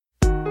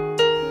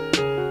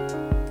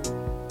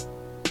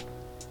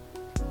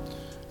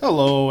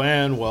Hello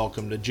and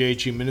welcome to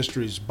JHE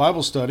Ministries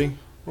Bible Study,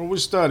 where we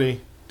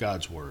study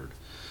God's Word.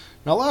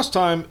 Now, last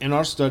time in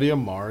our study of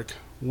Mark,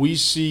 we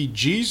see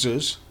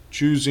Jesus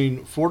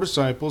choosing 4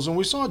 disciples, and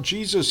we saw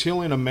Jesus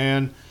healing a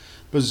man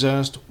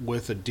possessed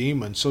with a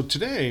demon. So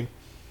today,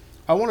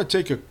 I want to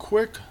take a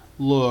quick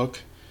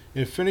look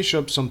and finish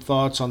up some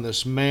thoughts on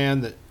this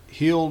man that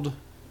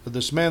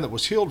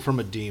was healed from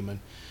a demon.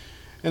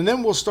 And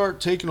then we'll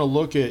start taking a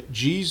look at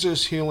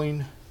Jesus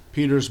healing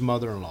Peter's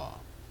mother-in-law.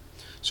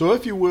 So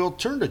if you will,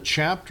 turn to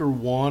chapter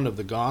 1 of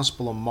the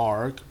Gospel of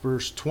Mark,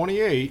 verse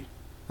 28,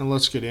 and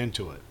let's get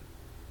into it.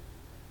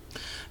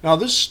 Now,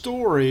 this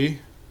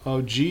story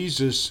of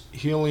Jesus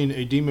healing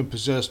a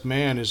demon-possessed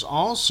man is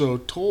also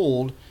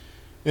told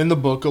in the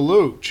book of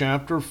Luke,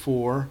 chapter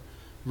 4,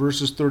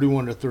 verses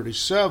 31 to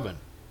 37.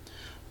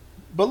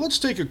 But let's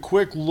take a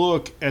quick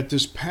look at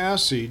this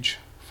passage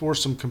for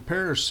some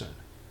comparison.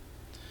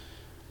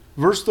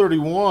 Verse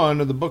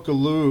 31 of the book of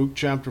Luke,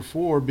 chapter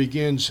 4,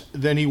 begins,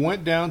 "Then he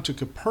went down to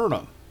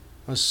Capernaum,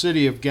 a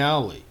city of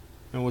Galilee,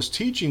 and was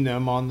teaching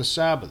them on the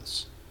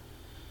Sabbaths.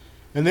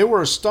 And they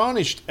were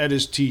astonished at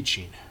his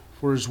teaching,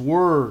 for his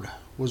word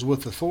was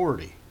with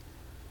authority.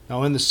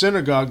 Now in the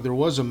synagogue there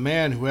was a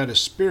man who had a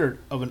spirit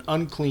of an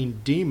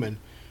unclean demon,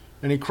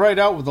 and he cried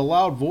out with a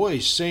loud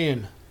voice,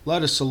 saying,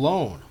 'Let us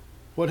alone.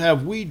 What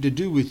have we to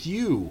do with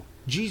you,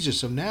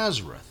 Jesus of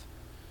Nazareth?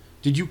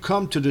 Did you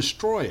come to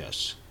destroy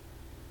us?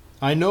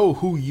 I know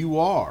who you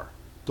are,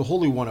 the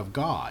Holy One of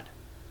God.'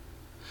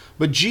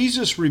 But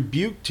Jesus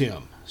rebuked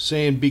him,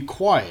 saying, 'Be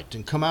quiet,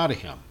 and come out of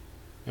him.'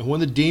 And when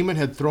the demon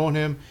had thrown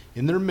him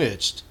in their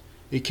midst,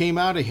 it came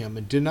out of him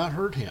and did not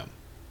hurt him.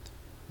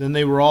 Then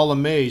they were all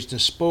amazed and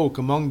spoke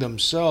among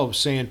themselves,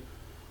 saying,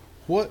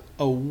 'What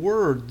a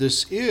word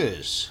this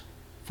is!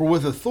 For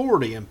with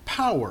authority and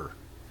power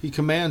he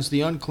commands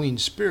the unclean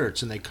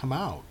spirits, and they come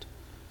out.'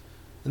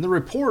 And the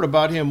report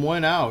about him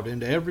went out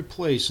into every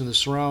place in the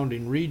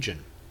surrounding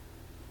region."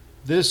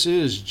 This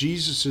is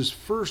Jesus'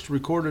 first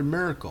recorded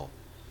miracle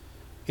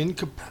in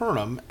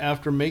Capernaum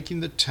after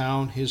making the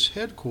town his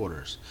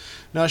headquarters.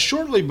 Now,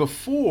 shortly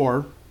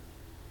before,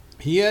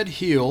 he had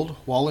healed,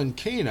 while in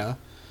Cana,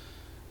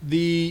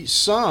 the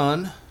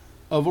son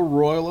of a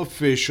royal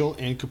official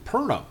in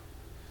Capernaum,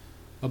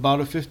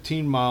 about a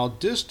 15-mile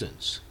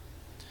distance.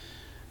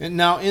 And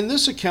now, in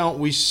this account,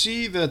 we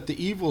see that the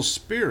evil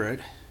spirit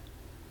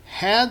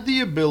had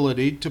the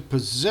ability to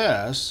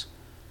possess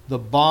the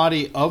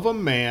body of a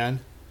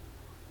man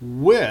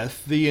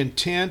with the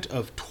intent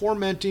of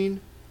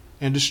tormenting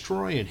and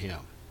destroying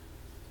him.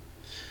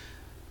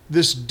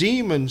 This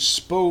demon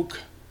spoke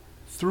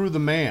through the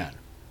man.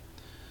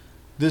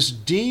 This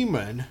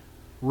demon,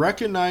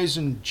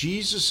 recognizing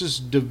Jesus'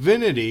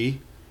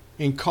 divinity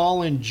and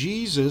calling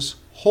Jesus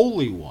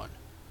Holy One.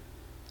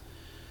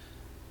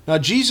 Now,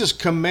 Jesus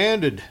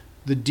commanded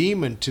the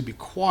demon to be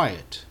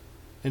quiet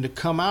and to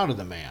come out of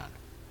the man.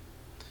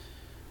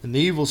 And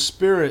the evil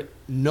spirit,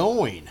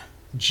 knowing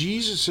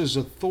Jesus'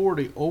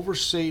 authority over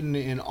Satan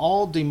and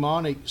all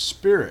demonic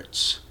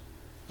spirits,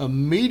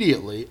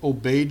 immediately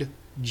obeyed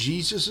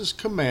Jesus'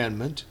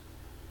 commandment,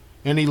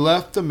 and he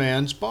left the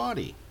man's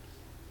body.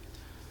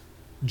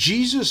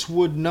 Jesus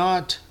would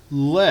not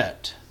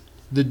let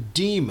the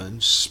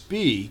demon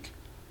speak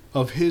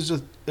of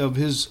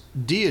his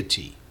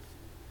deity.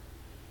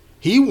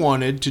 He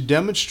wanted to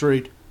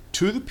demonstrate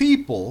to the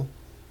people,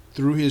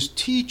 through his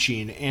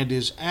teaching and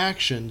his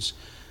actions,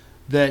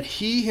 that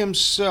he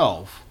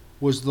himself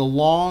was the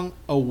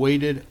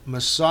long-awaited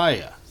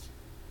Messiah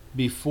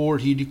before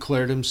he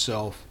declared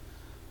himself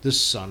the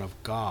Son of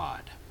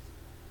God.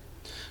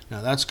 Now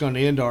that's going to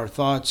end our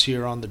thoughts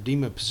here on the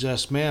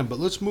demon-possessed man,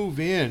 but let's move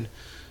in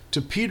to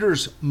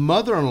Peter's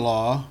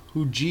mother-in-law,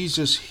 who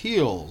Jesus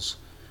heals,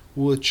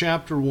 with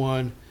chapter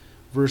 1,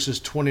 verses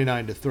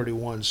 29 to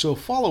 31. So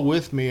follow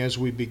with me as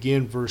we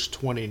begin verse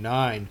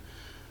 29,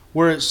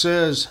 where it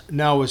says,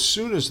 "Now as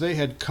soon as they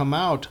had come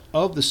out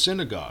of the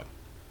synagogue,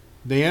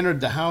 they entered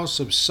the house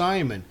of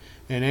Simon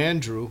and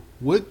Andrew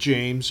with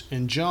James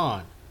and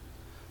John.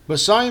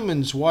 But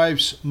Simon's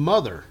wife's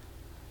mother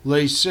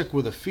lay sick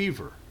with a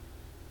fever,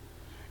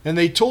 and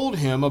they told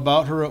him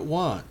about her at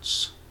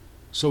once.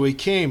 So he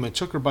came and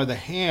took her by the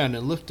hand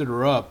and lifted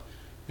her up,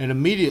 and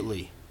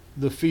immediately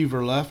the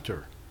fever left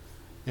her,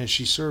 and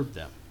she served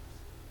them."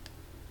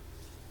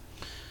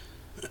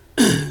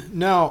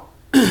 Now,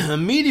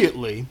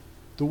 immediately,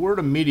 the word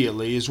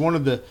immediately is one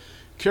of the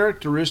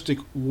characteristic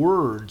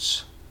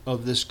words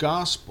of this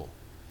gospel.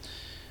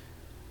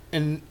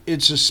 And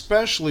it's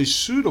especially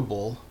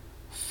suitable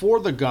for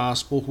the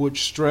gospel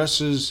which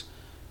stresses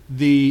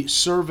the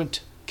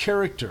servant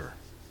character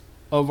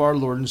of our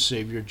Lord and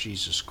Savior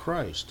Jesus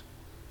Christ.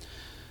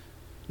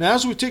 Now,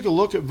 as we take a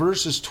look at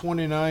verses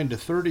 29 to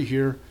 30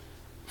 here,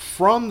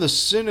 from the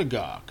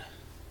synagogue,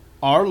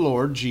 our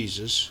Lord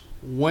Jesus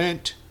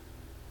went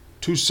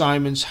to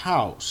Simon's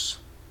house.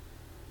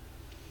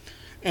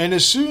 And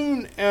as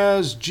soon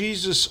as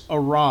Jesus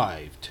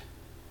arrived,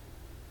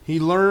 he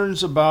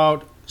learns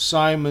about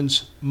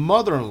Simon's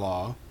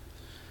mother-in-law,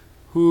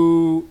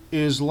 who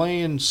is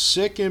laying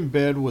sick in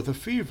bed with a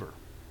fever.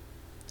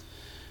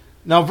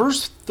 Now,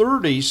 verse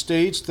 30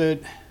 states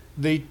that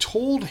they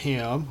told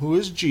him, who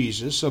is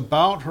Jesus,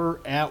 about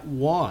her at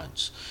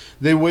once.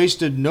 They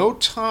wasted no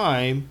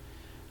time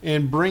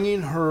in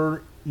bringing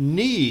her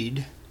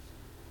need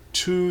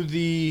to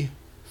the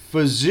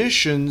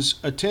physician's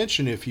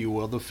attention, if you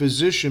will, the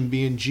physician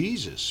being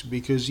Jesus,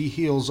 because he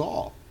heals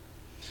all.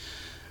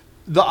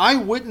 The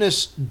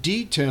eyewitness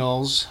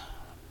details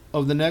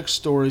of the next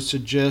story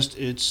suggest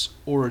its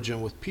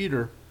origin with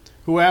Peter,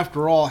 who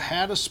after all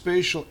had a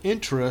special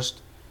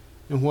interest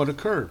in what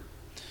occurred.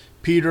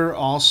 Peter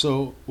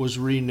also was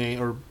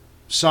renamed, or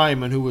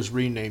Simon, who was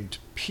renamed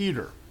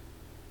Peter.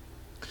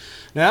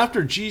 Now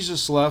after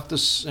Jesus left the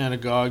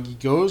synagogue, he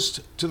goes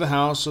to the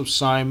house of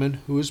Simon,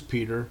 who is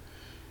Peter,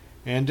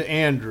 and to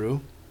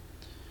Andrew,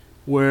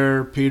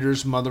 where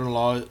Peter's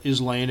mother-in-law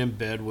is laying in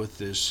bed with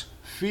this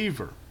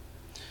fever.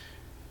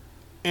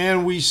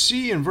 And we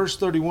see in verse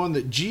 31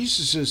 that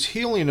Jesus'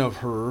 healing of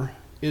her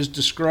is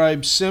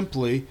described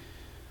simply,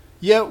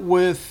 yet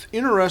with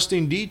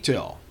interesting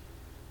detail.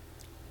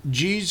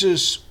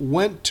 Jesus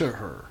went to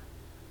her.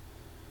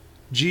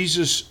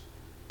 Jesus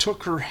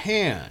took her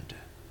hand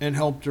and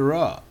helped her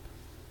up.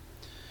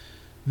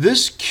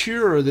 This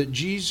cure that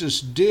Jesus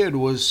did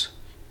was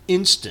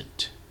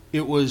instant.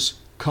 It was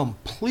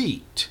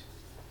complete.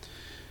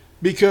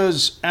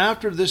 Because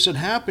after this had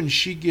happened,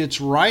 she gets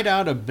right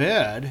out of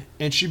bed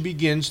and she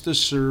begins to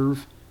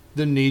serve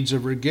the needs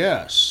of her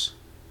guests.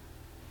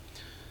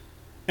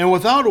 And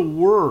without a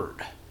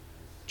word,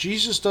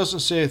 Jesus doesn't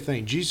say a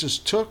thing. Jesus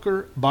took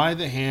her by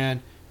the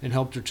hand and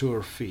helped her to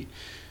her feet.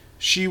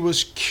 She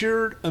was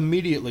cured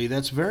immediately.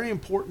 That's very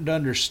important to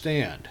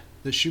understand,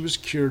 that she was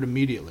cured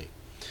immediately.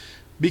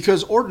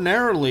 Because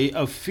ordinarily,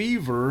 a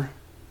fever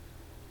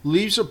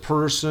leaves a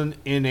person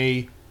in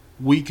a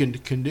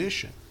weakened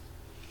condition.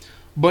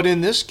 But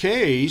in this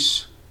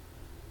case,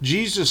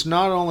 Jesus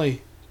not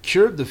only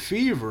cured the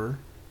fever,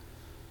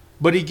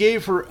 but he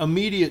gave her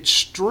immediate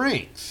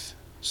strength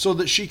so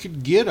that she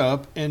could get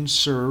up and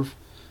serve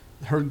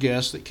her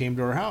guests that came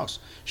to her house.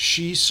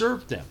 She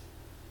served them.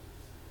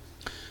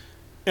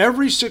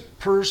 Every sick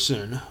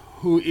person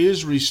who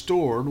is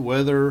restored,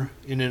 whether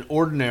in an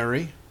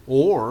ordinary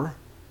or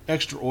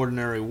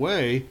extraordinary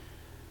way,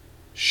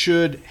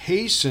 should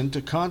hasten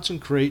to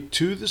consecrate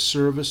to the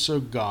service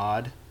of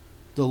God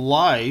the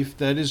life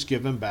that is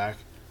given back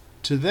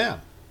to them.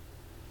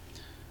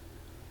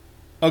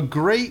 A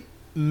great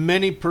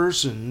many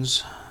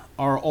persons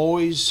are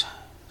always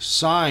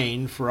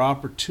sighing for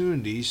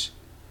opportunities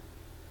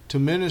to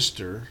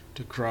minister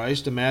to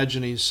Christ,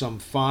 imagining some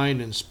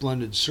fine and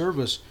splendid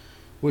service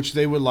which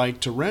they would like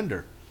to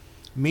render.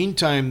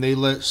 Meantime, they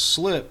let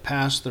slip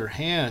past their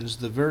hands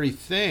the very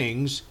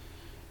things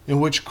in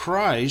which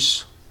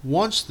Christ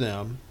wants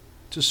them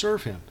to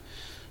serve him.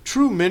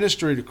 True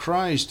ministry to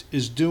Christ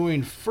is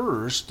doing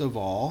first of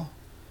all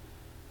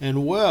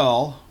and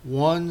well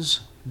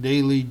one's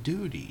daily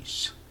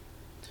duties.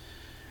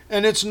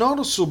 And it's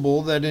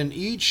noticeable that in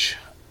each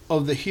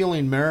of the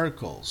healing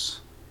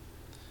miracles,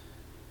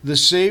 the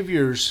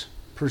Savior's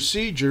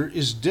procedure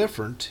is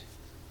different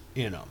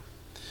in them.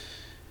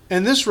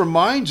 And this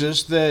reminds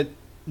us that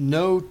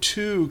no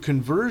two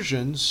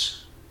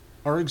conversions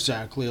are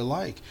exactly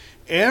alike.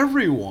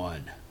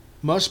 Everyone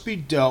must be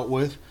dealt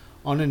with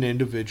on an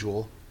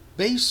individual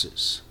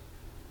basis.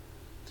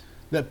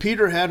 That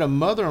Peter had a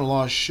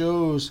mother-in-law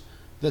shows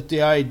that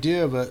the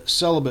idea of a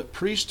celibate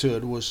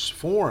priesthood was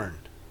foreign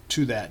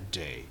to that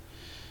day.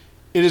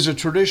 It is a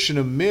tradition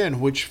of men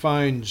which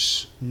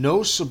finds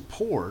no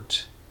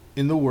support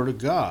in the Word of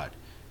God,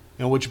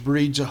 and which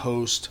breeds a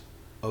host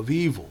of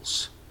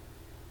evils.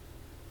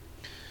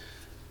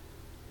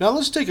 Now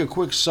let's take a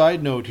quick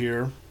side note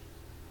here.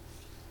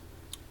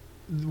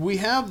 We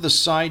have the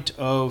site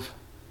of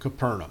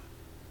Capernaum,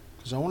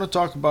 because I want to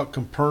talk about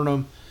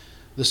Capernaum,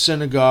 the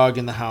synagogue,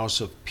 and the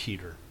house of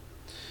Peter.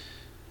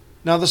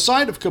 Now the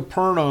site of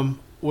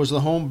Capernaum was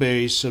the home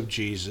base of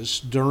Jesus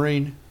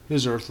during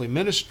his earthly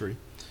ministry,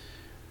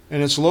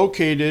 and it's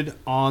located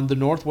on the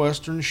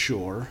northwestern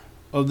shore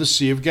of the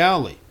Sea of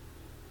Galilee.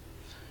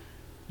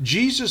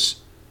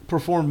 Jesus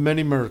performed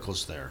many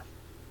miracles there.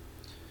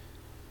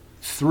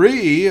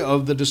 3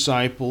 of the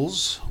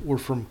disciples were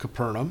from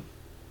Capernaum,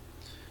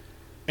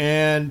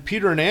 and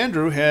Peter and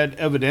Andrew had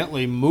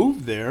evidently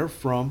moved there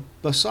from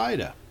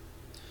Bethsaida.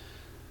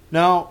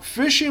 Now,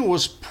 fishing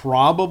was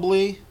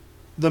probably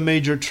the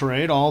major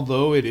trade,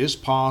 although it is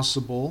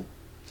possible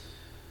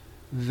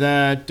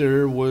that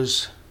there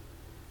was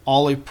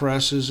olive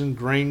presses and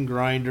grain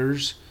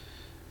grinders,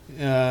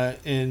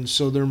 and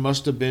so there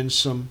must have been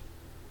some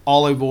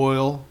olive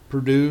oil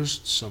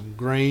produced, some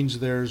grains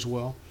there as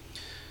well.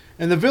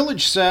 And the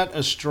village sat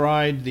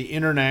astride the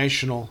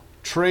international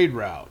trade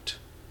route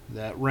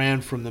that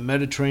ran from the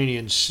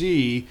Mediterranean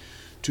Sea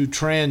to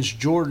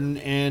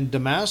Transjordan and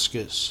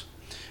Damascus.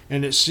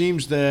 And it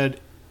seems that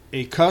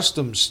a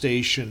customs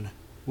station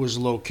was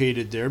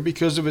located there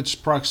because of its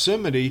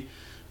proximity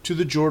to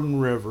the Jordan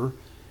River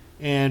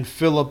and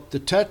Philip the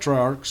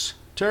Tetrarch's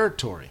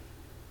territory.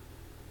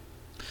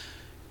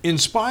 In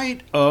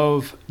spite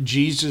of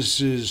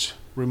Jesus'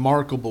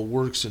 remarkable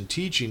works and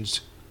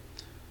teachings,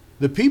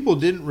 the people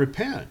didn't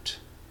repent.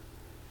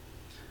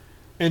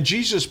 And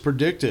Jesus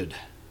predicted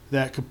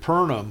that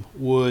Capernaum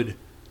would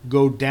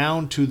go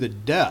down to the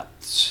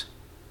depths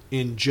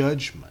in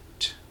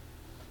judgment.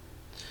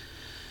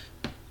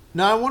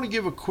 Now, I want to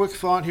give a quick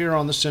thought here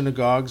on the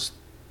synagogues.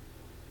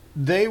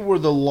 They were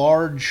the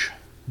large,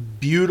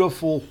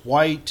 beautiful,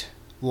 white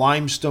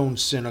limestone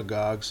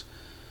synagogues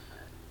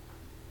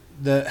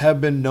that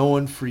have been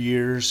known for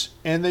years,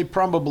 and they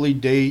probably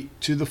date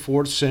to the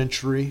 4th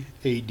century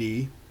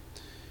AD.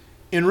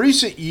 In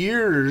recent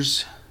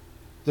years,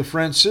 the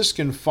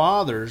Franciscan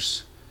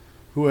fathers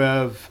who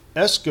have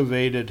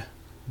excavated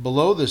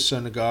below the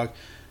synagogue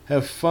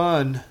have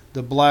found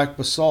the black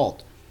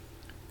basalt,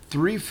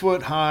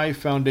 3-foot high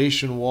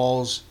foundation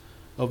walls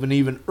of an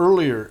even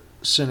earlier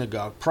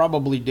synagogue,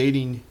 probably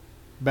dating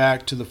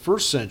back to the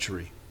 1st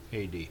century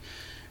AD.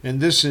 And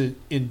this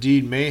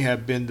indeed may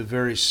have been the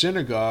very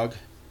synagogue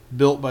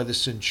built by the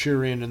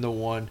centurion and the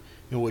one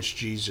in which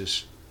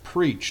Jesus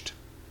preached.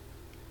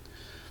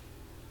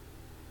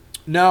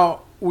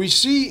 Now, we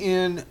see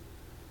in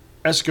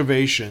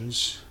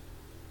excavations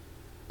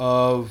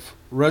of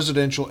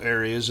residential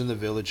areas in the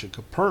village of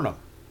Capernaum.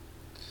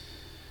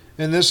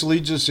 And this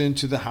leads us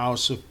into the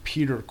house of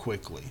Peter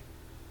quickly.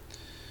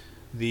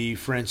 The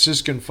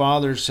Franciscan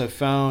fathers have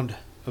found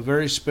a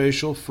very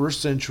special 1st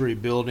century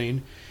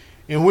building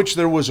in which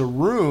there was a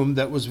room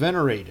that was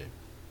venerated.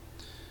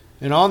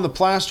 And on the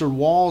plastered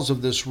walls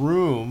of this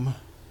room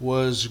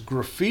was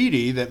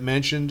graffiti that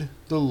mentioned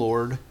the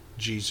Lord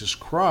Jesus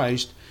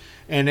Christ,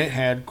 and it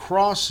had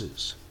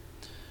crosses.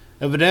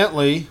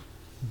 Evidently,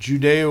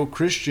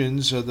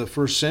 Judeo-Christians of the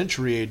 1st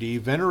century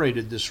AD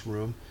venerated this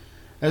room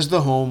as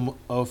the home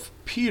of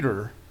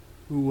Peter,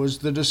 who was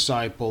the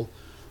disciple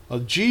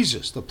of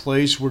Jesus, the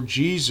place where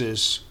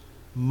Jesus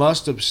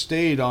must have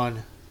stayed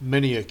on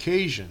many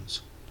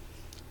occasions.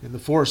 In the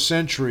 4th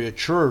century, a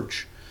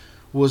church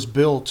was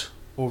built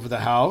over the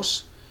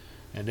house,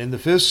 and in the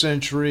 5th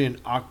century, an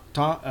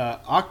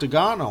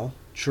octagonal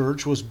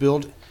church was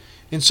built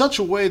in such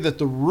a way that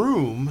the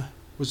room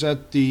was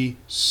at the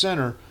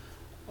center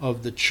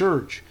of the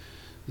church.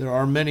 There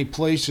are many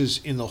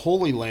places in the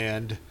Holy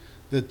Land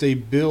that they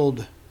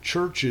build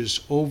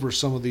churches over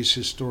some of these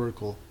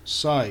historical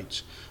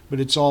sites, but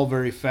it's all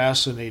very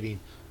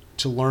fascinating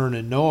to learn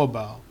and know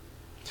about.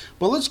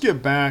 But let's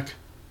get back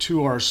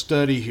to our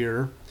study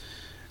here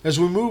as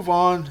we move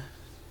on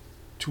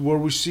to where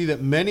we see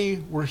that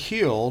many were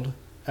healed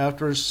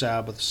after a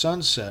Sabbath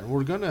sunset.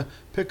 We're going to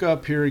pick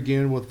up here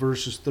again with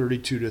verses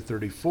 32 to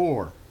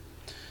 34.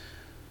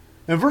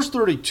 And verse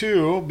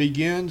 32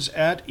 begins,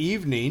 "At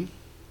evening,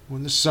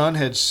 when the sun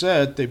had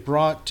set, they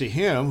brought to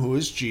him, who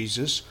is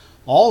Jesus,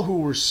 all who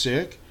were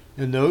sick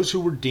and those who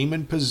were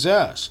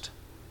demon-possessed.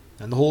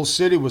 And the whole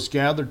city was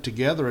gathered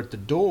together at the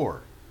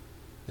door.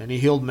 And he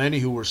healed many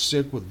who were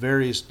sick with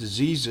various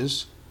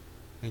diseases,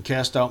 and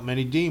cast out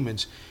many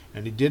demons.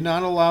 And he did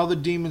not allow the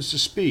demons to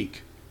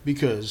speak,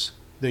 because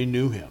they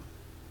knew him."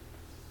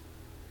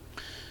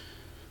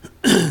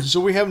 So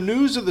we have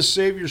news of the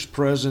Savior's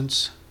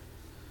presence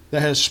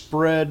that has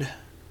spread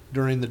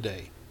during the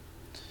day.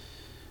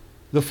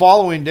 The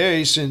following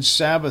day, since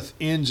Sabbath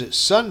ends at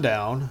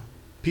sundown,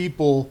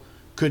 people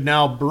could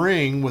now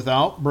bring,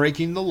 without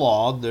breaking the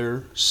law,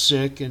 their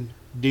sick and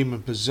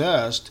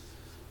demon-possessed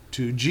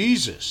to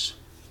Jesus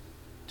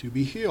to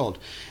be healed.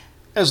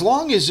 As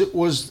long as it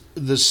was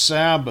the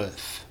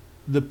Sabbath,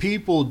 the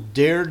people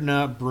dared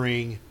not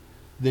bring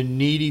the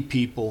needy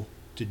people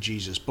to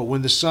Jesus. But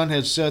when the sun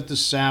had set, the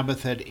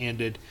Sabbath had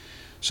ended.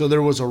 So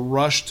there was a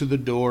rush to the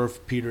door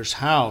of Peter's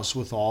house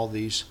with all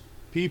these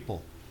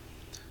people.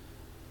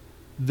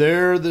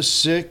 There the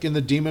sick and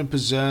the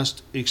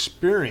demon-possessed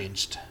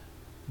experienced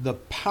the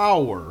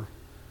power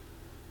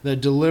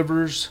that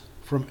delivers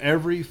from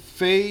every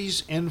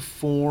phase and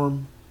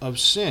form of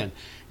sin.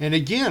 And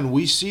again,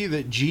 we see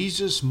that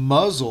Jesus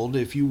muzzled,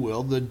 if you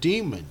will, the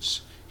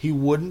demons. He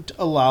wouldn't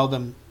allow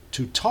them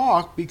to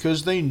talk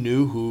because they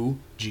knew who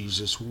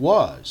Jesus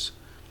was.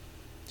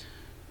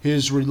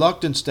 His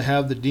reluctance to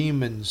have the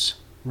demons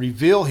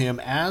reveal him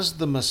as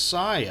the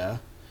Messiah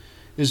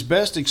is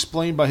best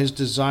explained by his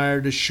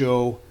desire to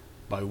show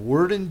by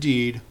word and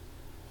deed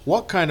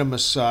what kind of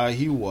Messiah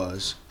he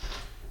was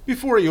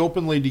before he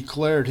openly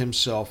declared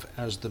himself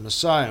as the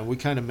Messiah. And we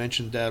kind of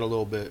mentioned that a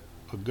little bit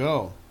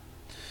ago.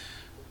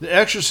 The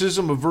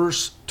exorcism of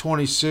verse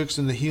 26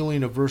 and the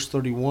healing of verse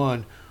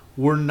 31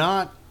 were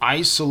not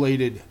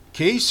isolated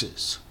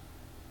cases.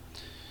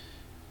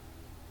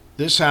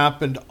 This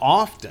happened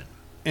often,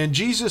 and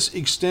Jesus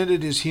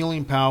extended his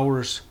healing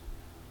powers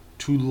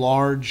to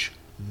large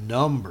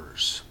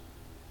numbers.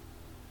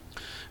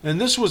 And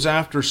this was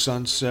after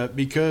sunset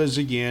because,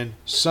 again,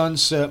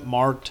 sunset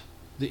marked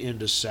the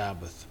end of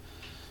Sabbath.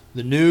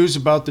 The news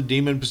about the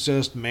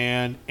demon-possessed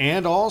man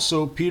and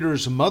also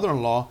Peter's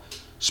mother-in-law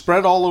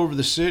spread all over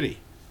the city.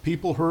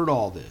 People heard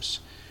all this.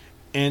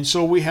 And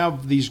so we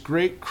have these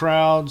great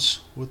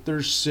crowds with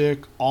their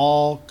sick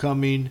all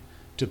coming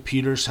to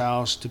Peter's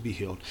house to be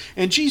healed.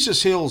 And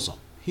Jesus heals them.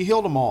 He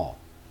healed them all.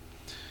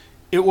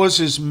 It was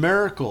his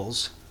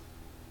miracles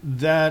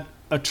that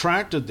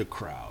attracted the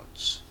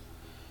crowds.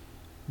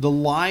 The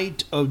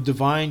light of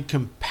divine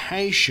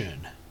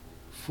compassion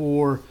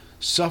for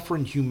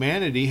suffering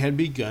humanity had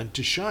begun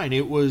to shine.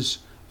 It was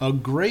a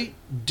great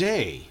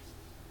day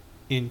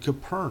in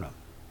Capernaum.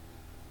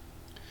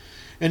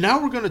 And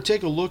now we're going to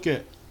take a look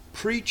at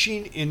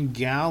preaching in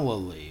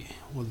Galilee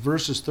with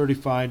verses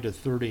 35 to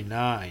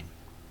 39.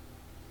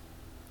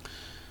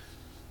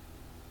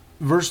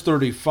 Verse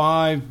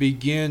 35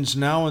 begins,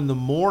 "Now in the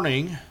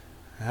morning,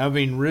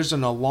 having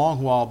risen a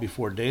long while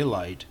before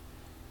daylight,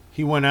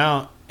 he went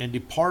out and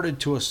departed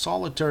to a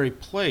solitary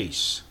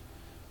place,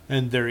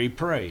 and there he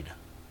prayed.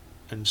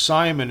 And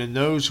Simon and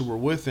those who were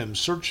with him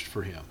searched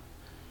for him.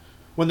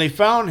 When they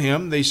found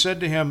him, they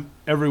said to him,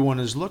 'Everyone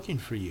is looking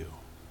for you.'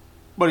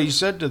 But he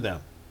said to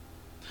them,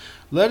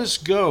 'Let us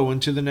go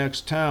into the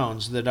next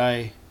towns, that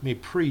I may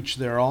preach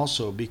there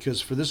also, because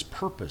for this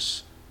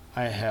purpose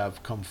I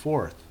have come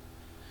forth.'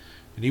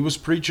 And he was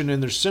preaching in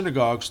their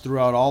synagogues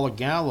throughout all of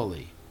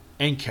Galilee,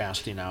 and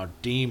casting out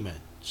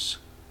demons."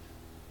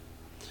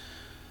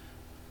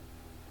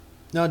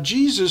 Now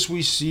Jesus,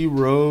 we see,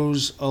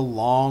 rose a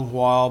long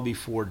while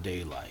before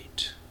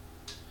daylight.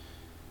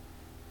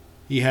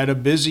 He had a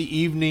busy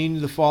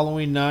evening the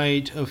following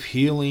night of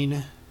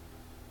healing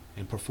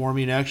and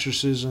performing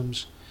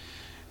exorcisms.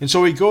 And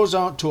so he goes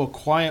out to a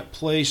quiet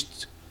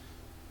place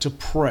to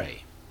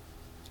pray,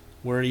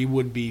 where he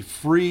would be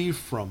free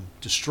from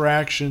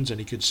distractions and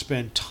he could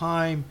spend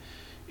time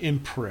in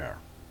prayer.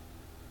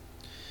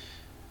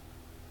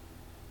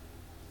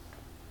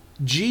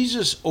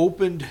 Jesus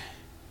opened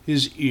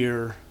his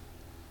ear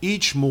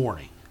each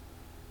morning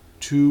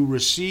to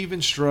receive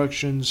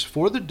instructions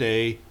for the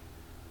day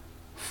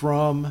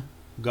from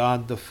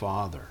God the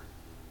Father.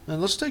 And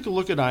let's take a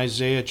look at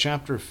Isaiah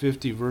chapter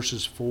 50,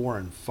 verses 4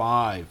 and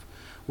 5,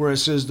 where it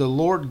says, "The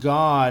Lord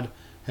God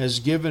has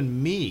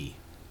given me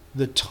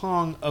the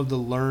tongue of the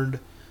learned,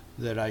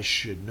 that I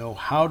should know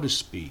how to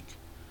speak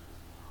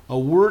a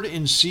word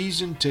in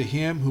season to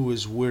him who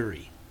is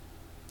weary.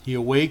 He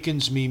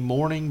awakens me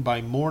morning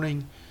by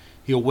morning.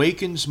 He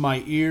awakens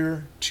my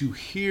ear to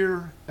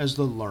hear as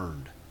the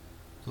learned.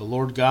 The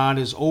Lord God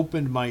has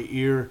opened my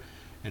ear,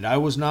 and I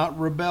was not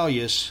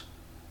rebellious,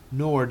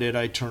 nor did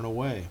I turn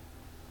away."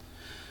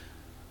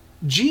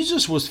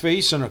 Jesus was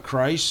facing a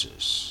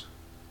crisis.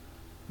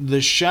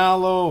 The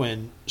shallow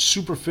and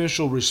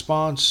superficial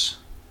response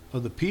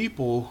of the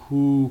people,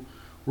 who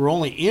were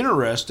only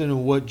interested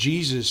in what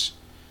Jesus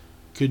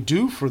could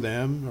do for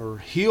them or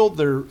heal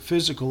their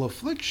physical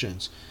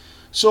afflictions.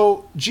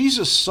 So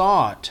Jesus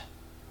sought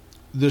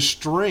the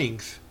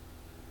strength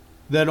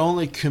that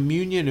only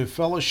communion and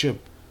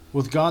fellowship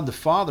with God the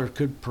Father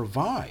could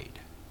provide.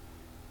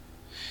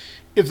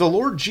 If the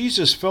Lord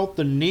Jesus felt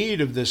the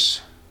need of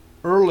this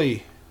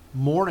early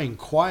morning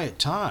quiet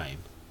time,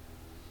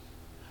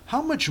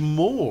 how much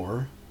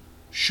more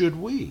should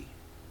we?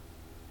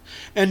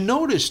 And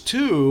notice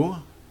too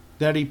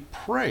that he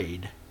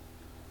prayed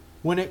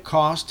when it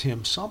cost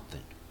him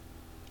something.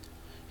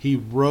 He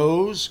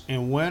rose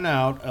and went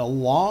out a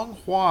long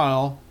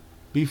while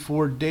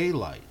before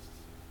daylight.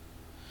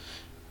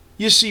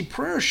 You see,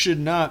 prayer should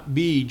not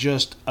be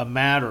just a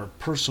matter of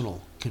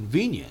personal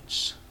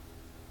convenience,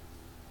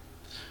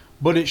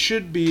 but it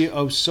should be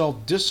of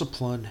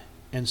self-discipline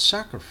and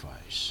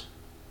sacrifice.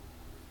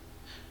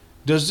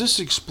 Does this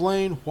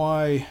explain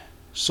why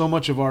so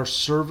much of our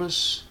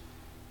service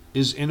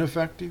is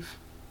ineffective?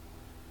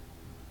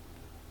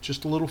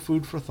 Just a little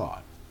food for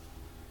thought.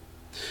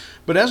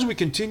 But as we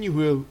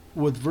continue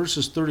with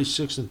verses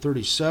 36 and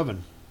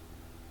 37,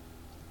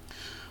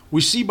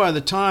 we see by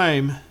the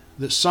time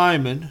that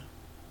Simon,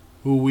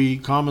 who we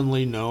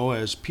commonly know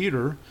as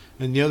Peter,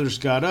 and the others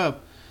got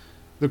up,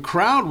 the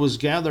crowd was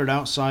gathered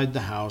outside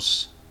the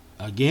house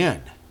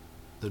again.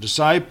 The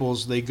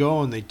disciples, they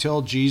go and they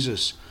tell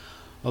Jesus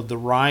of the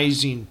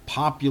rising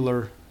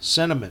popular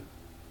sentiment.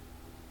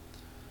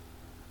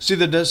 See,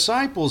 the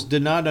disciples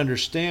did not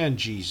understand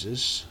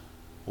Jesus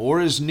or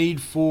his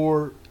need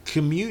for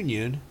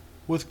communion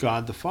with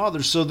God the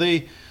Father, so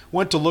they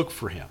went to look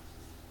for him.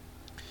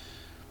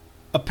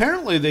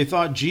 Apparently, they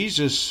thought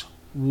Jesus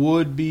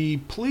would be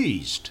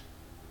pleased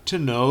to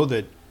know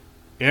that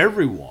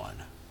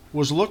everyone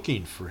was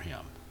looking for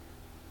him,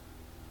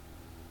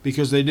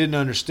 because they didn't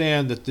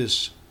understand that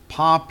this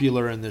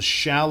popular and this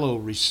shallow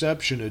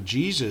reception of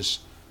Jesus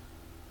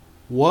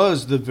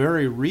was the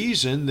very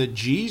reason that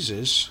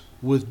Jesus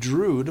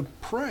withdrew to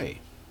pray.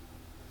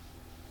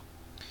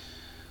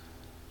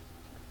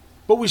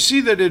 But we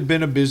see that it had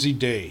been a busy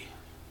day.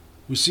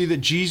 We see that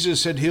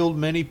Jesus had healed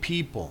many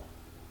people,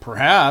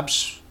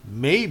 perhaps,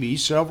 maybe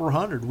several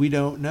hundred. We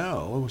don't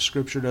know.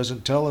 Scripture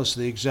doesn't tell us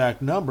the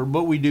exact number,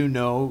 but we do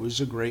know it was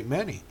a great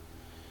many.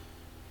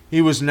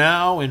 He was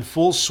now in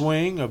full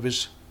swing of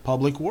his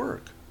public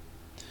work.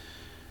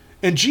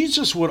 And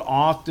Jesus would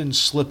often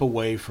slip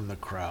away from the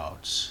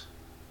crowds,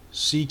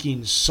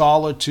 seeking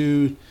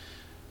solitude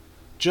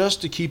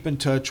just to keep in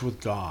touch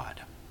with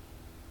God.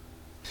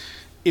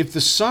 If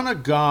the Son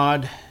of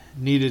God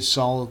needed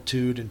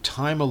solitude and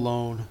time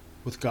alone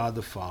with God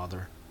the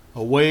Father,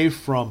 away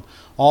from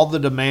all the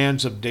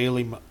demands of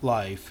daily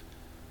life,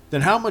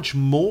 then how much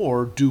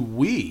more do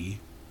we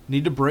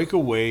need to break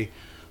away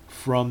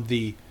from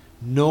the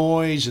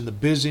noise and the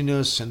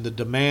busyness and the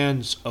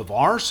demands of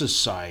our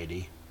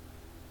society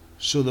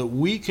so that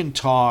we can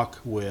talk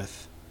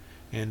with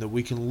and that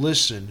we can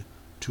listen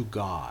to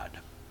God?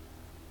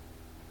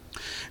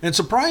 And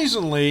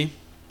surprisingly,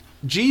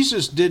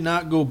 Jesus did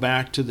not go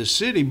back to the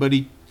city, but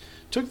he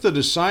took the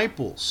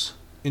disciples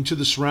into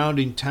the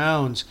surrounding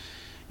towns,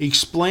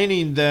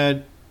 explaining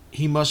that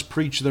he must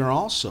preach there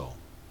also.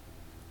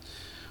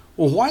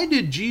 Well, why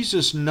did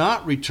Jesus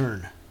not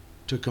return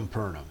to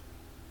Capernaum?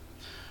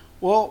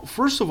 Well,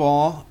 first of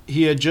all,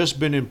 he had just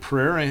been in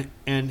prayer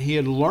and he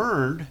had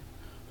learned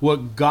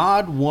what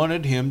God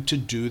wanted him to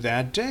do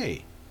that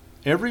day.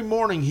 Every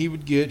morning he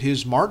would get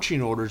his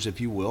marching orders, if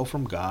you will,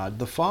 from God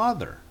the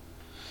Father.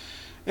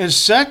 And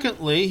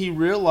secondly, he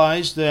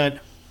realized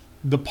that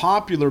the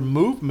popular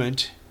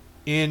movement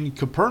in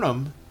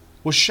Capernaum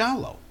was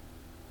shallow.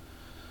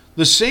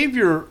 The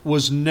Savior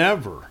was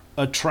never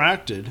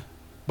attracted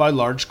by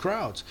large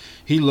crowds.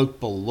 He looked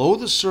below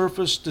the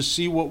surface to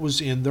see what was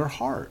in their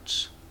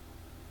hearts.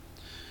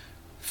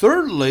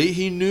 Thirdly,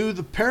 he knew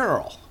the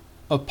peril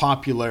of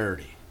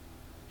popularity.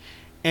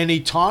 And he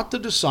taught the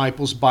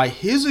disciples by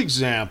his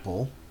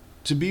example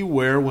to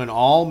beware when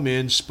all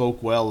men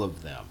spoke well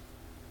of them.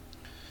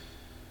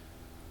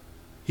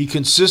 He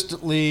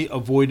consistently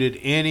avoided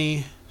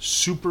any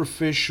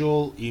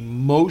superficial,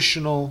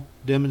 emotional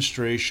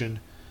demonstration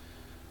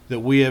that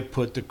we have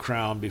put the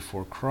crown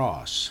before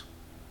cross.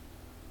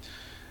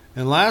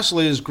 And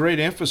lastly, his great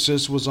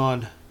emphasis was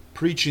on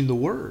preaching the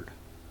word.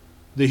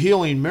 The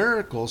healing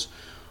miracles,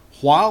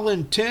 while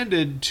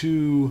intended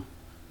to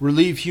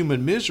relieve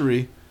human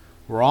misery,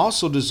 were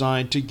also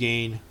designed to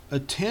gain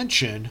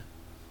attention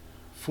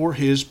for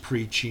his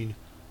preaching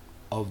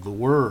of the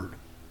word.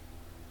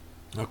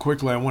 Now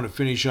quickly, I want to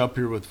finish up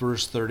here with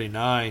verse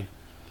 39.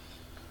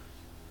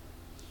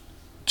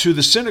 To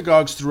the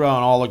synagogues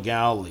throughout all of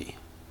Galilee,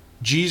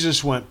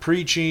 Jesus went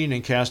preaching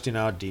and casting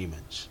out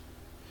demons.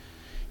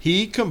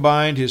 He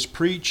combined his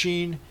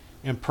preaching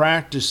and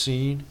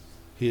practicing,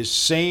 his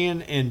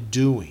saying and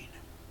doing.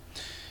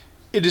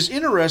 It is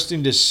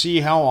interesting to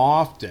see how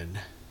often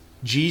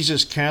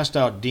Jesus cast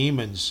out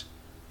demons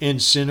in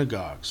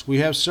synagogues. We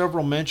have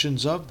several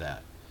mentions of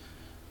that.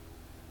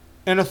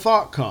 And a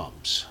thought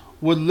comes,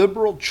 would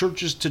liberal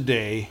churches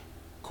today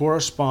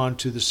correspond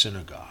to the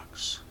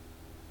synagogues?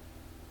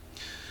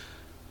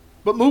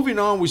 But moving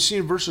on, we see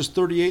in verses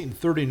 38 and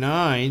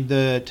 39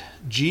 that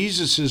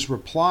Jesus'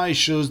 reply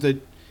shows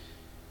that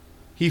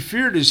he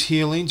feared his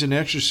healings and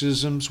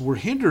exorcisms were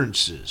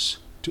hindrances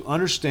to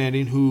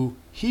understanding who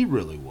he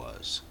really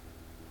was.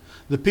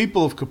 The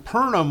people of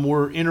Capernaum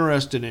were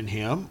interested in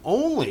him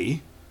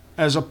only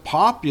as a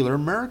popular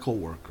miracle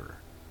worker.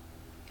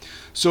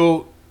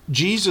 So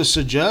Jesus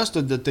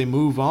suggested that they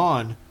move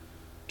on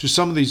to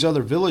some of these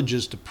other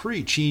villages to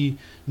preach. He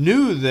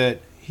knew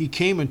that he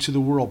came into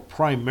the world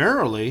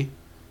primarily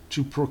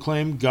to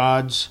proclaim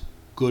God's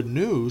good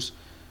news,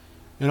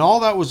 and all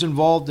that was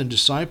involved in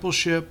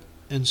discipleship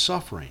and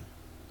suffering.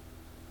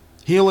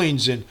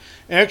 Healings and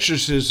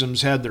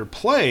exorcisms had their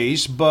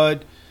place,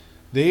 but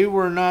they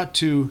were not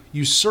to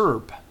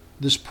usurp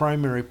this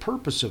primary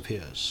purpose of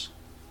his.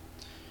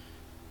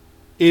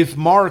 If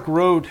Mark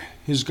wrote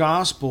his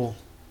gospel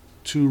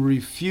to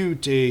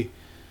refute a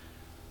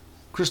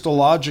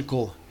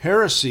Christological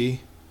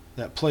heresy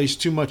that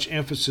placed too much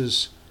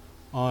emphasis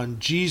on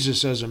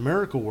Jesus as a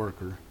miracle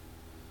worker,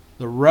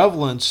 the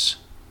relevance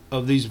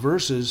of these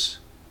verses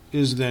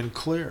is then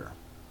clear.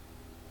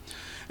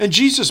 And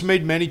Jesus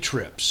made many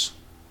trips.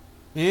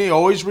 He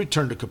always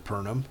returned to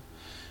Capernaum.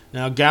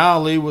 Now,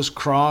 Galilee was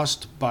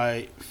crossed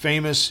by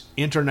famous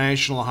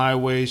international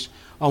highways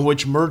on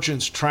which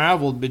merchants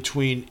traveled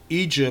between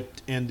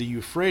Egypt and the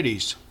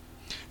Euphrates.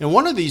 And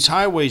one of these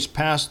highways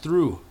passed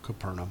through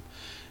Capernaum.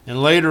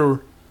 And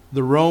later,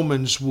 the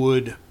Romans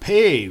would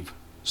pave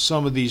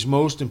some of these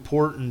most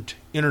important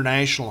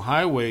international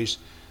highways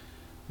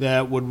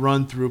that would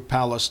run through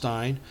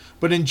Palestine.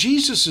 But in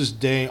Jesus'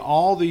 day,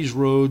 all these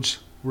roads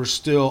were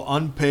still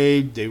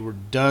unpaved. They were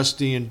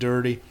dusty and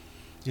dirty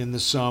in the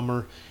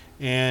summer.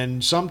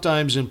 And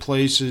sometimes in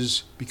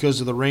places, because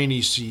of the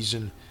rainy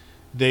season,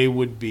 they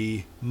would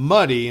be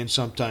muddy and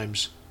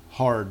sometimes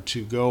hard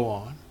to go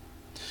on.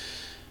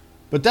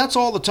 But that's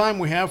all the time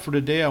we have for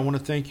today. I want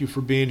to thank you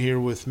for being here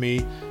with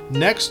me.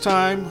 Next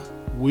time,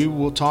 we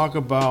will talk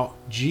about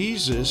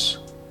Jesus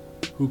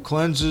who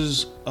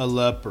cleanses a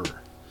leper.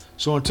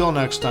 So until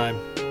next time,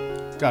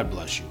 God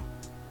bless you.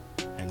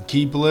 And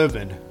keep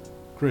living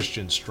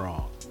Christian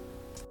strong.